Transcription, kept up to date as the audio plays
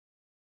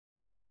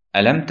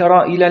ألم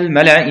تر إلى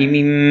الملأ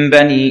من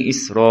بني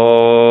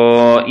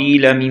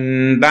إسرائيل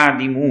من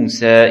بعد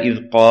موسى إذ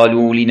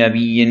قالوا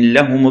لنبي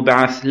لهم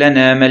ابعث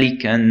لنا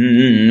ملكا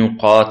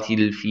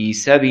نقاتل في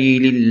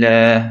سبيل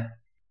الله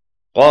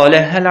قال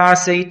هل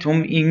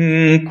عسيتم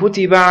إن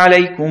كتب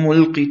عليكم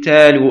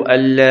القتال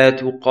ألا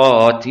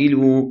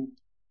تقاتلوا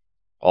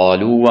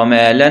قالوا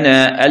وما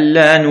لنا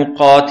ألا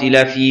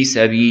نقاتل في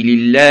سبيل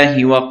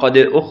الله وقد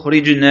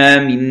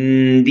أخرجنا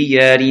من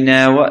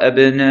ديارنا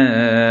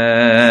وأبنائنا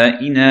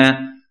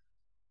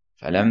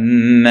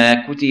فلما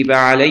كتب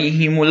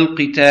عليهم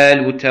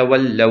القتال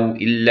تولوا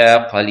إلا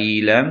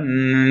قليلا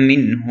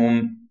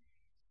منهم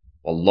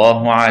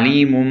والله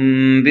عليم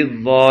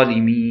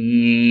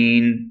بالظالمين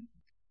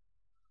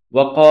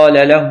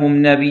وقال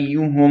لهم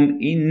نبيهم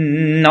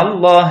إن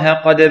الله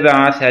قد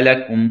بعث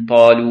لكم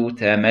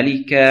طالوت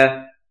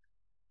ملكا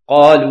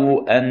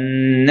قالوا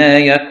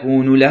أنى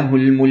يكون له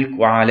الملك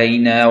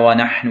علينا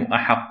ونحن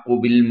أحق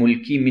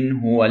بالملك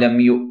منه ولم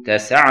يؤت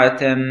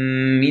سعة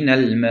من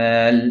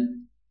المال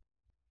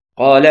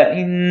قال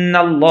إن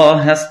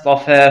الله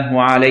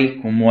اصطفاه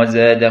عليكم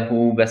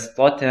وزاده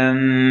بسطة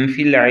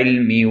في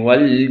العلم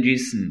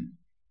والجسم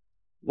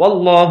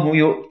والله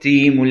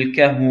يؤتي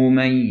ملكه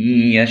من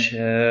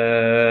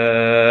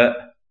يشاء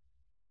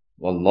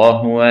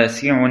والله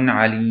واسع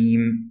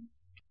عليم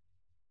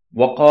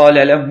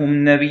وقال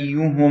لهم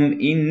نبيهم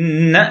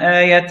إن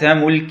آية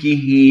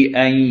ملكه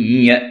أن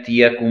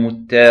يأتيكم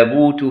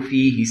التابوت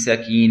فيه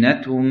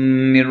سكينة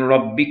من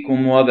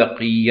ربكم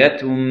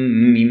وبقية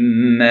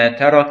مما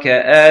ترك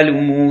آل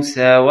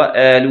موسى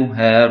وآل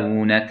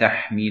هارون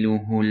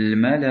تحمله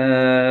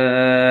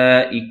الملائكة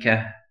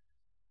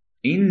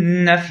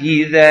إن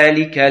في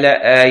ذلك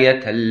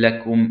لآية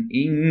لكم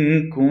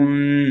إن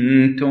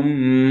كنتم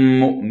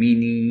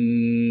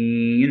مؤمنين.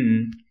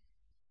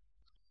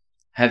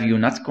 Have you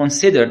not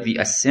considered the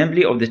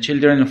assembly of the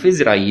children of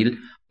Israel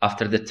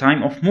after the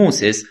time of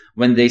Moses,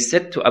 when they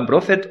said to a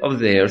prophet of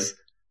theirs,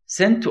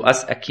 "Send to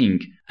us a king,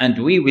 and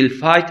we will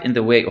fight in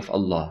the way of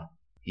Allah"?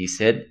 He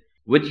said,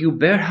 "Would you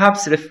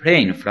perhaps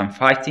refrain from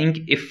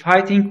fighting if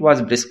fighting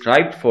was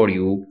prescribed for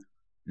you?"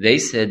 They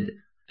said,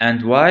 "And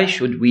why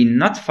should we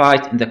not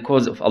fight in the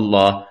cause of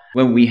Allah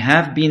when we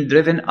have been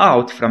driven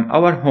out from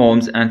our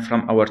homes and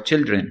from our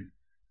children?"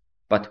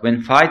 But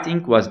when fighting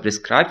was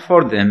prescribed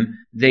for them,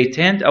 they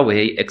turned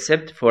away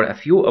except for a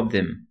few of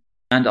them.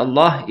 And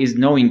Allah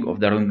is knowing of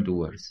the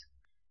wrongdoers.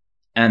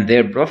 And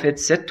their prophet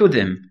said to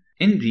them,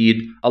 "Indeed,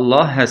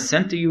 Allah has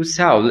sent to you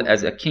Saul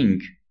as a king."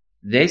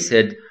 They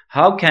said,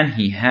 "How can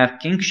he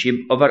have kingship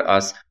over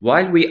us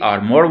while we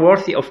are more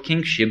worthy of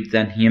kingship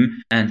than him,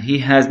 and he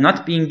has not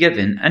been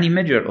given any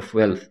measure of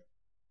wealth?"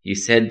 He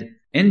said,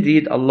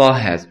 "Indeed, Allah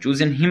has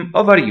chosen him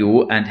over you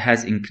and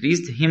has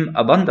increased him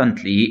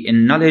abundantly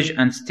in knowledge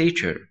and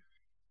stature.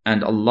 And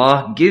Allah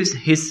gives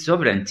His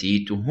sovereignty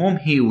to whom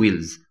He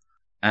wills.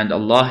 And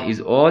Allah is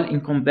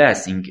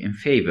all-encompassing in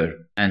favor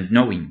and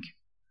knowing."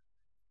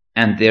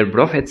 And their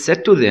prophet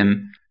said to them,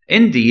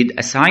 "Indeed,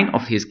 a sign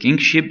of His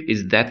kingship is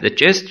that the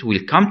chest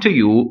will come to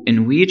you in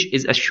which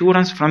is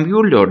assurance from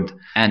your Lord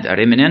and a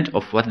remnant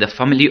of what the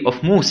family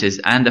of Moses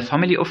and the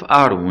family of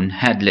Aaron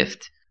had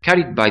left,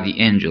 carried by the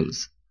angels.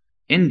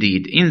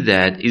 Indeed, in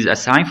that is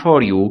a sign for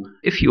you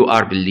if you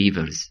are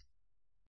believers."